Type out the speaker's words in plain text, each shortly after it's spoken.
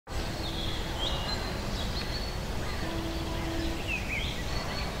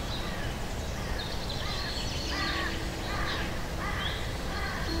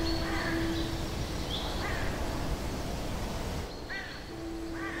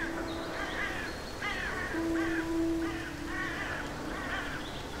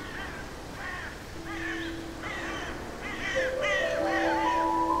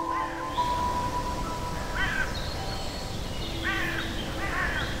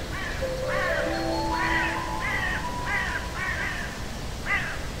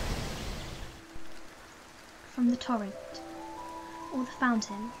the torrent, or the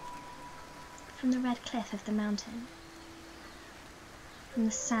fountain, from the red cliff of the mountain, from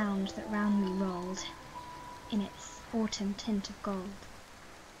the sound that round me rolled in its autumn tint of gold.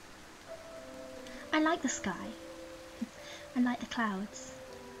 I like the sky. I like the clouds.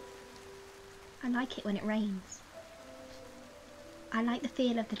 I like it when it rains. I like the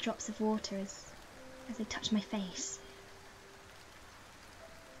feel of the drops of water as they touch my face.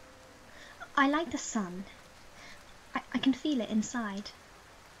 I like the sun. I can feel it inside.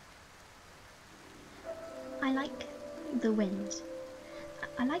 I like the wind.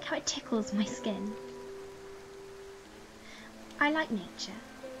 I like how it tickles my skin. I like nature,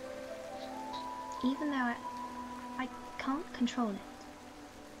 even though I can't control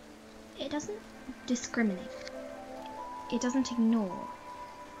it. It doesn't discriminate. It doesn't ignore.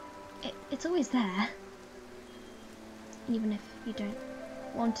 It's always there, even if you don't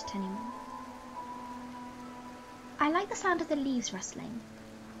want it anymore. I like the sound of the leaves rustling,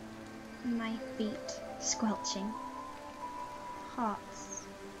 my feet squelching, hearts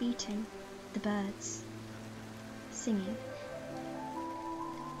beating, the birds singing,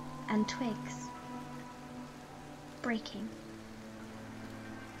 and twigs breaking.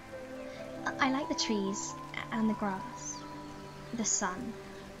 I like the trees and the grass, the sun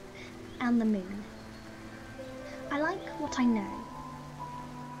and the moon. I like what I know.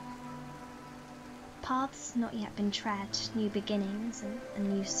 Paths not yet been tread, new beginnings and a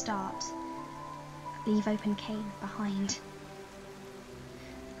new start. Leave open cave behind.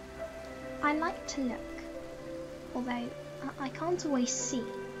 I like to look, although I can't always see.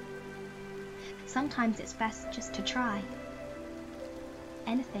 Sometimes it's best just to try.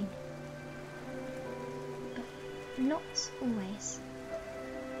 Anything. But not always.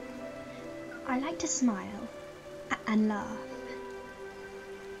 I like to smile and laugh.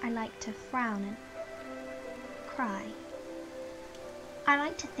 I like to frown and cry. I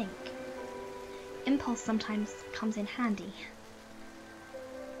like to think. Impulse sometimes comes in handy.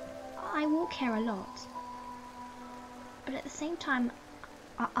 I walk here a lot, but at the same time,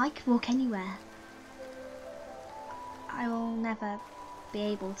 I could walk anywhere. I will never be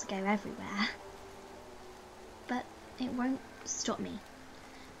able to go everywhere, but it won't stop me.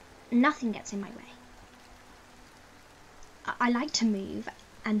 Nothing gets in my way. I like to move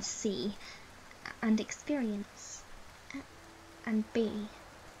and see and experience and be.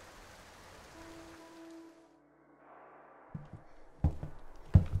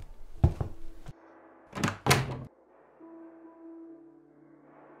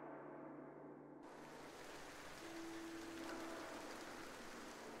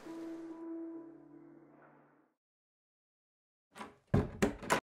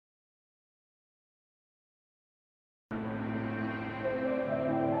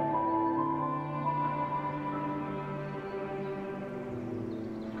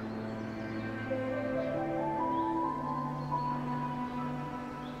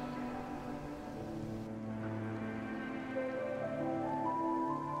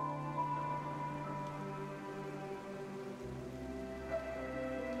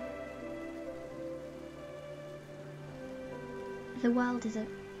 The world is a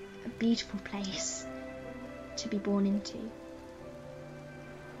beautiful place to be born into,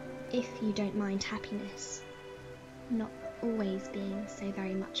 if you don't mind happiness not always being so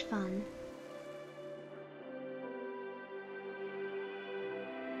very much fun.